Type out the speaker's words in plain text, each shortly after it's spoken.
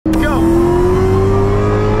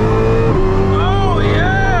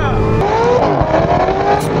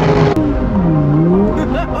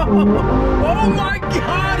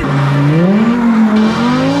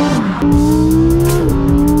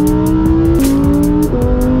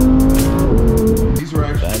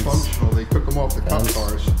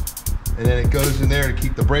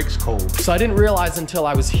brakes cold. So I didn't realize until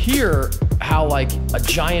I was here how like a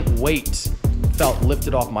giant weight felt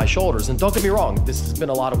lifted off my shoulders. And don't get me wrong, this has been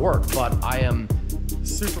a lot of work, but I am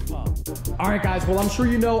super pumped. All right, guys, well, I'm sure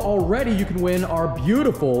you know already you can win our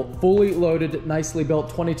beautiful, fully loaded, nicely built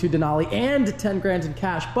 22 Denali and 10 grand in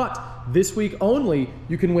cash, but this week only,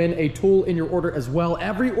 you can win a tool in your order as well.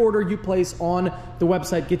 Every order you place on the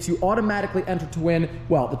website gets you automatically entered to win,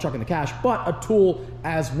 well, the truck and the cash, but a tool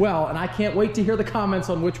as well. And I can't wait to hear the comments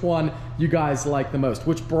on which one you guys like the most,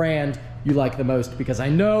 which brand you like the most, because I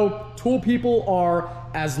know tool people are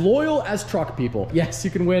as loyal as truck people. Yes, you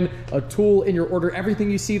can win a tool in your order. Everything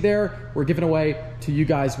you see there, we're giving away to you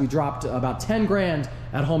guys. We dropped about 10 grand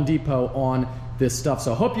at Home Depot on this stuff,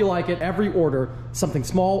 so hope you like it. Every order, something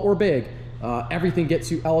small or big, everything gets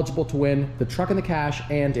you eligible to win the truck and the cash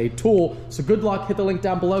and a tool. So good luck, hit the link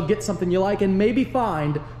down below, get something you like, and maybe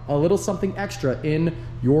find a little something extra in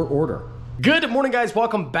your order. Good morning, guys.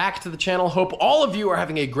 Welcome back to the channel. Hope all of you are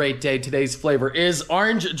having a great day. Today's flavor is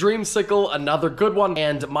Orange Dreamsicle, another good one.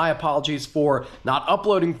 And my apologies for not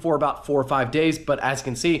uploading for about 4 or 5 days, but as you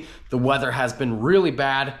can see, the weather has been really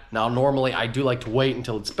bad. Now, normally I do like to wait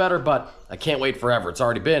until it's better, but I can't wait forever. It's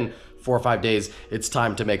already been 4 or 5 days. It's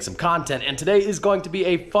time to make some content, and today is going to be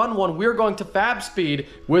a fun one. We're going to Fab Speed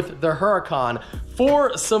with the Huracan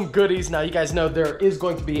for some goodies. Now, you guys know there is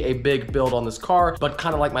going to be a big build on this car, but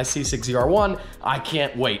kind of like my C6ZR1, I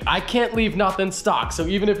can't wait. I can't leave nothing stock. So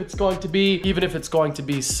even if it's going to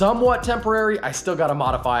be somewhat temporary, I still got to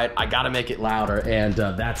modify it. I got to make it louder, and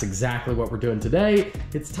that's exactly what we're doing today.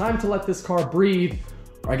 It's time to let this car breathe.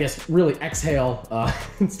 Or I guess really exhale.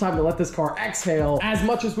 It's time to let this car exhale as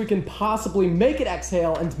much as we can possibly make it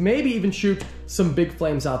exhale, and maybe even shoot some big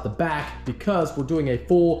flames out the back, because we're doing a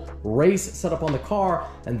full race setup on the car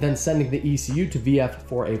and then sending the ECU to VF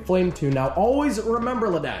for a flame tune. Now always remember,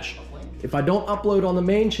 Ladesh, if I don't upload on the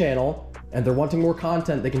main channel and they're wanting more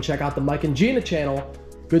content, they can check out the Mike and Gina channel.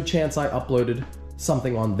 Good chance I uploaded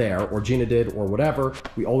something on there, or Gina did, or whatever.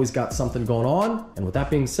 We always got something going on. And with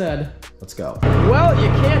that being said, let's go. Well, you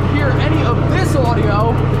can't hear any of this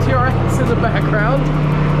audio. The TRX in the background.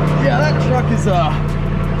 Yeah, that truck is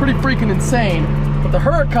pretty freaking insane. But the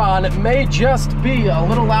Huracan may just be a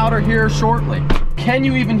little louder here shortly. Can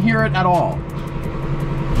you even hear it at all?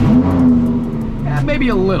 Yeah, maybe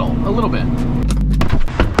a little bit.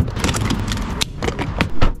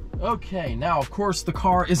 Okay, now of course the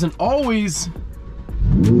car isn't always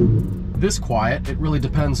this quiet. It really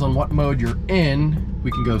depends on what mode you're in.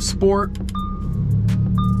 We can go Sport,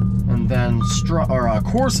 and then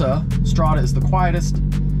Corsa. Strada is the quietest.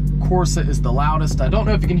 Corsa is the loudest. I don't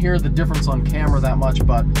know if you can hear the difference on camera that much,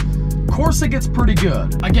 but Corsa gets pretty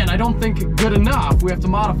good. Again, I don't think good enough. We have to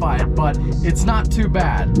modify it, but it's not too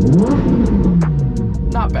bad.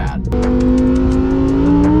 Not bad.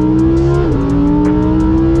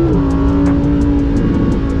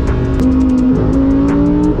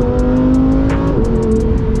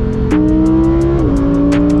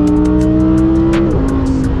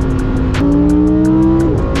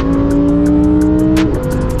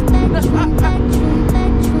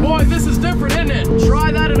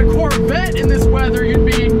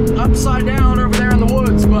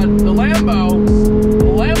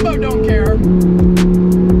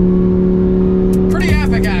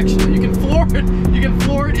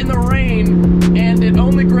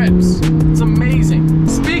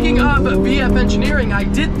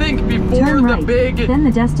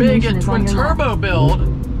 Big twin turbo build,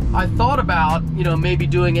 I thought about, you know, maybe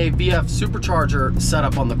doing a VF supercharger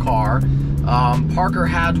setup on the car. Parker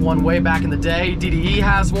had one way back in the day. DDE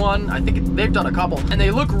has one. I think they've done a couple, and they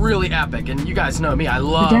look really epic. And you guys know me, I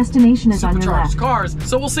love supercharged cars.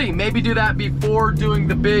 So we'll see. Maybe do that before doing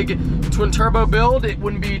the big twin turbo build. It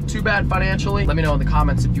wouldn't be too bad financially. Let me know in the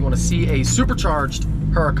comments if you want to see a supercharged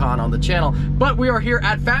Huracan on the channel. But we are here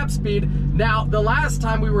at Fab Speed. Now, the last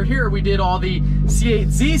time we were here, we did all the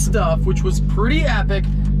C8Z stuff, which was pretty epic,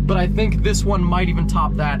 but I think this one might even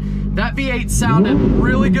top that. That V8 sounded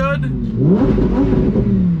really good,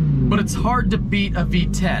 but it's hard to beat a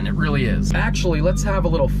V10, it really is. Actually, let's have a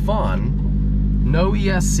little fun. No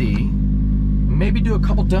ESC, maybe do a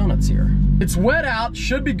couple donuts here. It's wet out,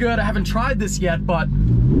 should be good. I haven't tried this yet, but...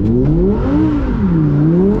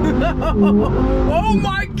 Oh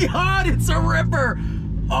my God, it's a ripper.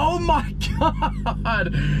 Oh my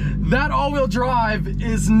God. That all-wheel drive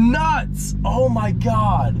is nuts. Oh my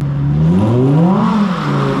God. It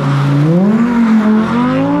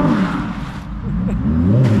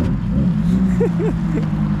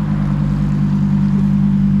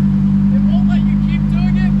won't let you keep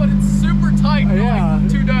doing it, but it's super tight. Yeah. Like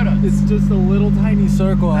 2 donuts. It's just a little tiny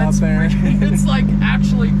circle out there. It's like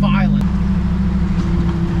actually violent.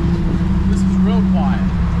 This is real quiet.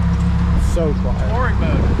 So quiet. Touring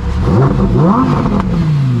mode.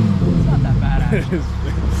 It's not that bad actually.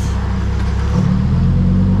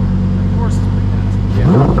 Of course it's pretty fast. Yeah.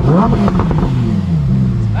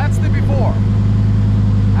 That's the before.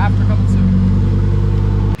 After coming soon.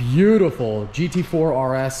 Beautiful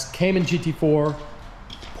GT4 RS. Cayman GT4.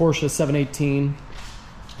 Porsche 718.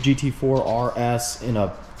 GT4 RS in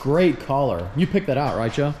a great color. You picked that out,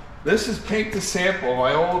 right, Joe? This is paint to sample,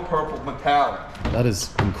 my old purple metallic. That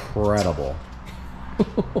is incredible.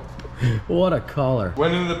 What a color.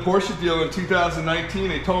 Went into the Porsche deal in 2019.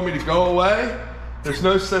 They told me to go away. There's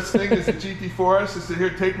no such thing as a GT4 RS. I said, here,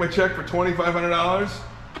 take my check for $2,500.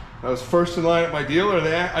 I was first in line at my dealer.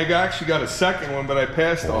 I actually got a second one, but I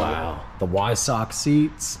passed on it. Wow. The Y-Sock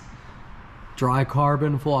seats. Dry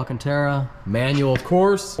carbon, full Alcantara, manual of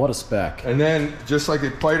course. What a spec. And then, just like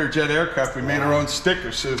a fighter jet aircraft, we made our own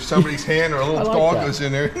stickers. So if somebody's hand or a little dog goes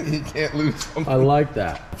in there, you can't lose them. I like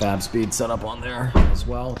that. Fab speed set up on there as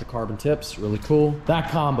well with the carbon tips, really cool.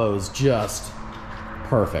 That combo is just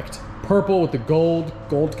perfect. Purple with the gold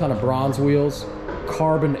kind of bronze wheels,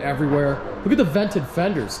 carbon everywhere. Look at the vented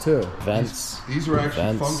fenders too. Vents. These were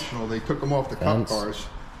actually functional. They took them off the cup cars.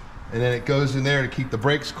 And then it goes in there to keep the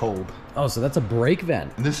brakes cold. Oh, so that's a brake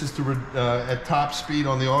vent. And this is to at top speed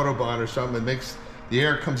on the Autobahn or something. It makes the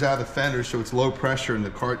air comes out of the fender, so it's low pressure, and the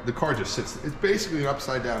car just sits. It's basically an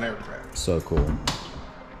upside down aircraft. So cool.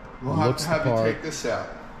 We'll have to have you take this out.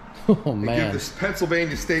 Oh man! Give the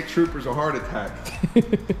Pennsylvania State Troopers a heart attack.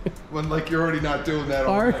 When like you're already not doing that.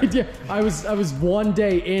 Alright, yeah. I was one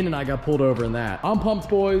day in and I got pulled over in that. I'm pumped,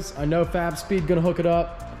 boys. I know Fab Speed gonna hook it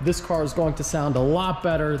up. This car is going to sound a lot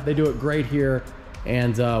better. They do it great here.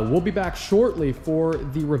 And we'll be back shortly for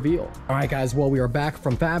the reveal. All right, guys, well, we are back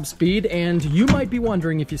from Fab Speed, and you might be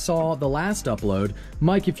wondering if you saw the last upload.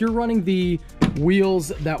 Mike, if you're running the wheels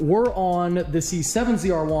that were on the C7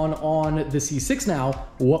 ZR1 on the C6 now,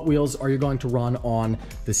 what wheels are you going to run on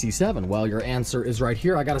the C7? Well, your answer is right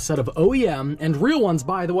here. I got a set of OEM and real ones,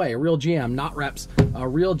 by the way, real GM, not reps,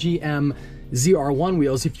 real GM ZR1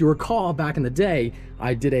 wheels. If you recall, back in the day,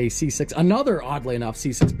 I did a C6, another oddly enough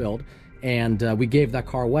C6 build, and we gave that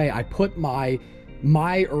car away. I put my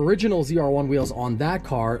original ZR1 wheels on that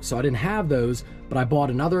car, so I didn't have those, but I bought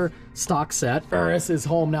another stock set. Urus is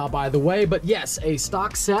home now, by the way, but yes, a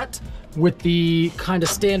stock set with the kind of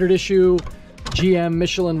standard issue GM,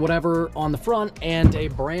 Michelin, whatever on the front, and a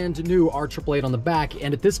brand new R888 on the back.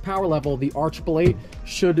 And at this power level, the R888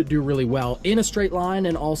 should do really well in a straight line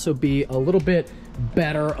and also be a little bit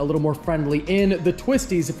better, a little more friendly in the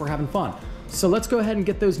twisties if we're having fun. So let's go ahead and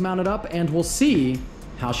get those mounted up and we'll see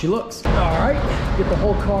how she looks. All right, get the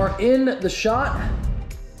whole car in the shot. I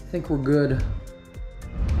think we're good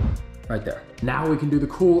right there. Now we can do the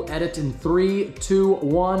cool edit in 3, 2,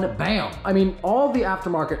 1, bam. I mean, all the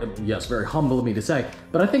aftermarket, yes, very humble of me to say,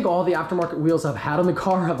 but I think all the aftermarket wheels I've had on the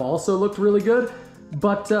car have also looked really good,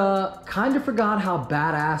 but kind of forgot how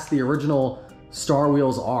badass the original Star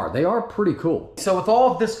wheels are. They are pretty cool. So with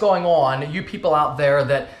all of this going on, you people out there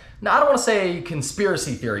that, now I don't want to say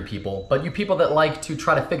conspiracy theory people, but you people that like to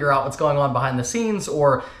try to figure out what's going on behind the scenes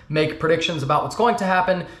or make predictions about what's going to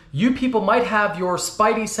happen, you people might have your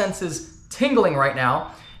spidey senses tingling right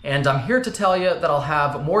now, and I'm here to tell you that I'll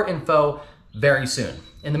have more info very soon.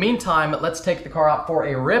 In the meantime, let's take the car out for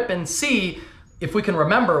a rip and see if we can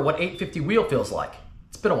remember what 850 wheel feels like.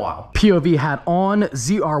 It's been a while. POV hat on,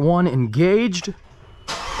 ZR1 engaged.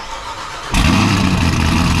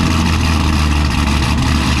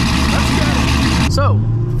 So,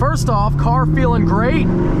 first off, car feeling great,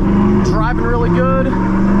 driving really good,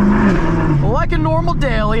 like a normal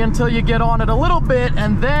daily until you get on it a little bit,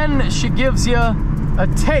 and then she gives you a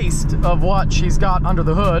taste of what she's got under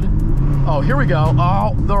the hood. Oh, here we go.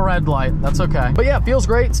 Oh, the red light. That's okay. But yeah, feels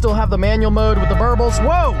great. Still have the manual mode with the burbles.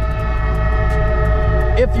 Whoa!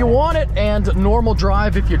 If you want it, and normal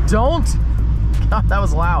drive if you don't. God, that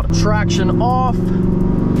was loud. Traction off,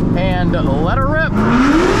 and let her rip.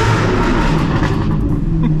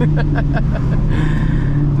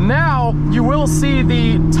 Now you will see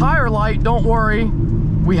the tire light. Don't worry,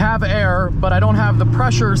 we have air, but I don't have the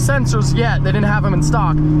pressure sensors yet. They didn't have them in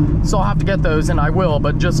stock, so I'll have to get those, and I will.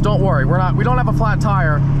 But just don't worry, we don't have a flat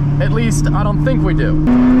tire. At least I don't think we do.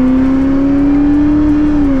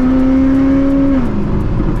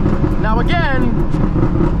 Now again,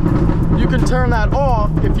 you can turn that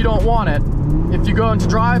off if you don't want it. If you go into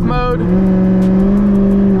drive mode,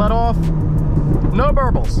 let off. No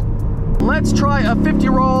burbles. Let's try a 50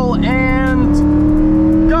 roll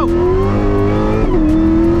and go.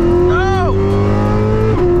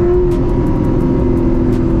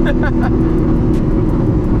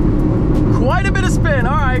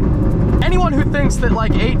 that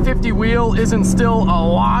like 850 wheel isn't still a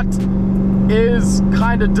lot is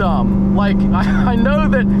kind of dumb. Like, I know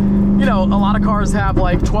that, you know, a lot of cars have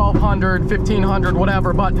like 1200, 1500,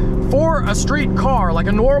 whatever, but for a street car, like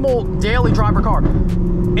a normal daily driver car,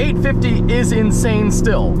 850 is insane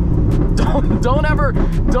still. Don't ever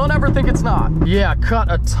think it's not. Yeah,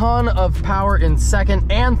 cut a ton of power in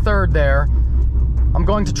second and third there. I'm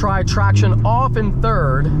going to try traction off in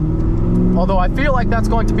third, although I feel like that's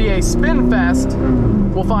going to be a spin fest.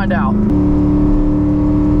 We'll find out.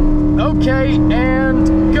 Okay,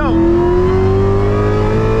 and go.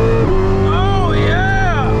 Oh,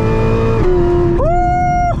 yeah! Woo!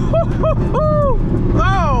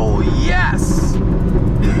 Oh, yes!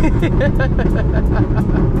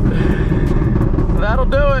 That'll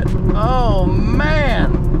do it. Oh,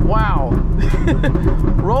 man. Wow.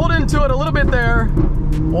 Rolled into it a little bit there.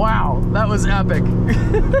 Wow, that was epic.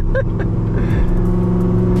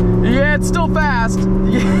 Yeah, it's still fast.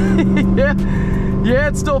 Yeah,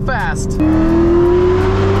 it's still fast.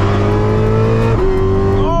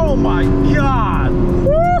 Oh my God.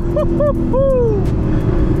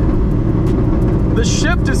 The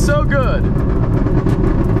shift is so good.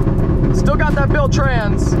 Still got that built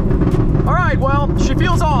trans. All right, well, she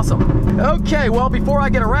feels awesome. Okay, well, before I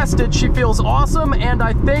get arrested, she feels awesome, and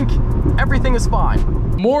I think everything is fine.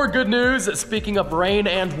 More good news. Speaking of rain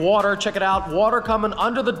and water, check it out. Water coming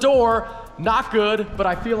under the door. Not good, but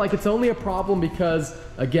I feel like it's only a problem because,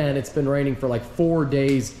 again, it's been raining for like 4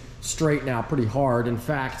 days straight now, pretty hard. In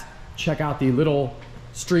fact, check out the little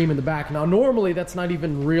stream in the back. Now, normally that's not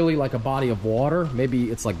even really like a body of water.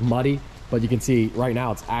 Maybe it's like muddy, but you can see right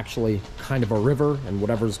now it's actually kind of a river and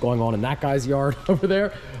whatever's going on in that guy's yard over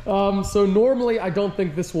there. So normally I don't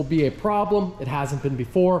think this will be a problem. It hasn't been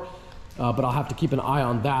before, but I'll have to keep an eye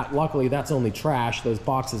on that. Luckily, that's only trash. Those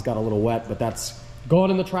boxes got a little wet, but that's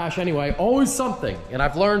going in the trash anyway. Always something. And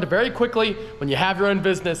I've learned very quickly, when you have your own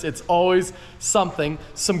business, it's always something.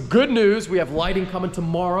 Some good news, we have lighting coming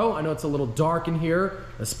tomorrow. I know it's a little dark in here,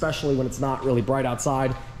 especially when it's not really bright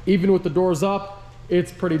outside. Even with the doors up,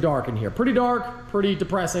 it's pretty dark in here. Pretty dark, pretty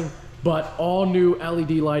depressing, but all new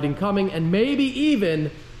LED lighting coming, and maybe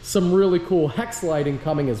even some really cool hex lighting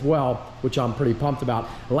coming as well, which I'm pretty pumped about.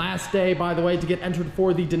 Last day, by the way, to get entered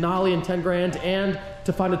for the Denali and 10 grand and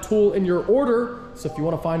to find a tool in your order. So if you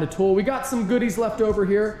want to find a tool, we got some goodies left over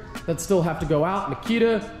here that still have to go out.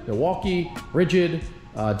 Makita, Milwaukee, Rigid,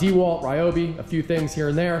 DeWalt, Ryobi, a few things here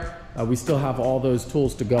and there. We still have all those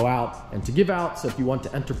tools to go out and to give out. So if you want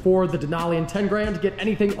to enter for the Denali and 10 grand, get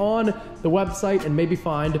anything on the website and maybe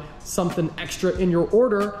find something extra in your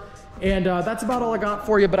order. And that's about all I got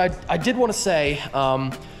for you, but I did want to say,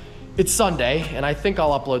 it's Sunday, and I think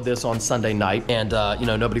I'll upload this on Sunday night, and you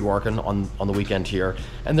know, nobody working on the weekend here.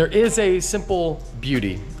 And there is a simple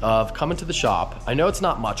beauty of coming to the shop. I know it's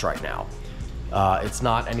not much right now. It's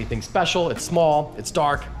not anything special, it's small, it's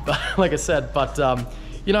dark, like I said, but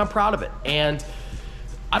you know, I'm proud of it. And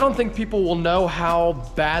I don't think people will know how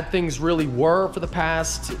bad things really were for the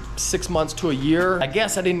past 6 months to a year. I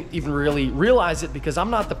guess I didn't even really realize it because I'm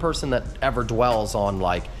not the person that ever dwells on,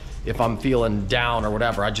 like, if I'm feeling down or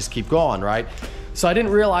whatever, I just keep going, right? So I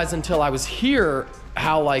didn't realize until I was here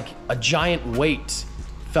how like a giant weight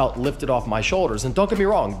felt lifted off my shoulders. And don't get me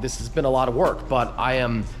wrong, this has been a lot of work, but I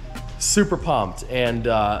am super pumped and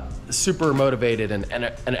super motivated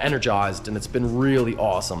and energized, and it's been really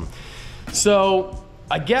awesome. So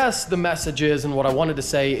I guess the message is, and what I wanted to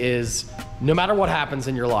say is, no matter what happens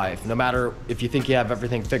in your life, no matter if you think you have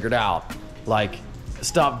everything figured out, like,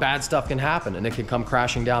 bad stuff can happen and it can come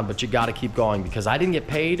crashing down, but you gotta keep going, because I didn't get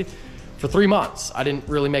paid for 3 months. I didn't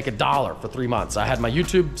really make $1 for 3 months. I had my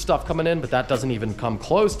YouTube stuff coming in, but that doesn't even come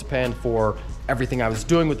close to paying for everything I was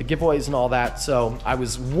doing with the giveaways and all that. So I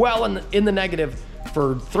was well in the negative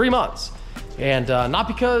for 3 months. And not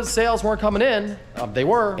because sales weren't coming in, they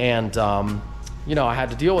were. And you know, I had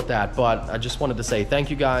to deal with that, but I just wanted to say thank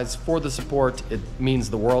you guys for the support. It means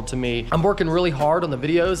the world to me. I'm working really hard on the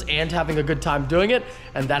videos and having a good time doing it,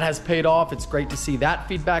 and that has paid off. It's great to see that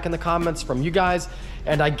feedback in the comments from you guys.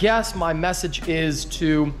 And I guess my message is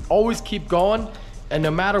to always keep going, and no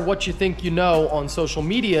matter what you think you know on social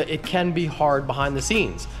media, it can be hard behind the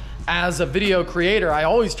scenes. As a video creator, I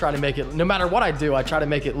always try to make it, no matter what I do, I try to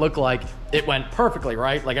make it look like it went perfectly,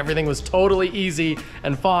 right? Like everything was totally easy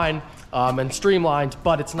and fine. And streamlined,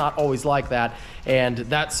 but it's not always like that. And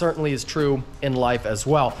that certainly is true in life as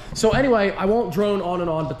well. So anyway, I won't drone on and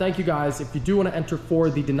on, but thank you guys. If you do want to enter for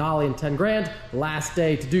the Denali and 10 grand, last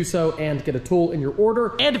day to do so and get a tool in your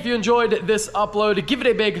order. And if you enjoyed this upload, give it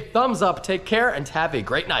a big thumbs up. Take care and have a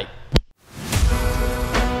great night.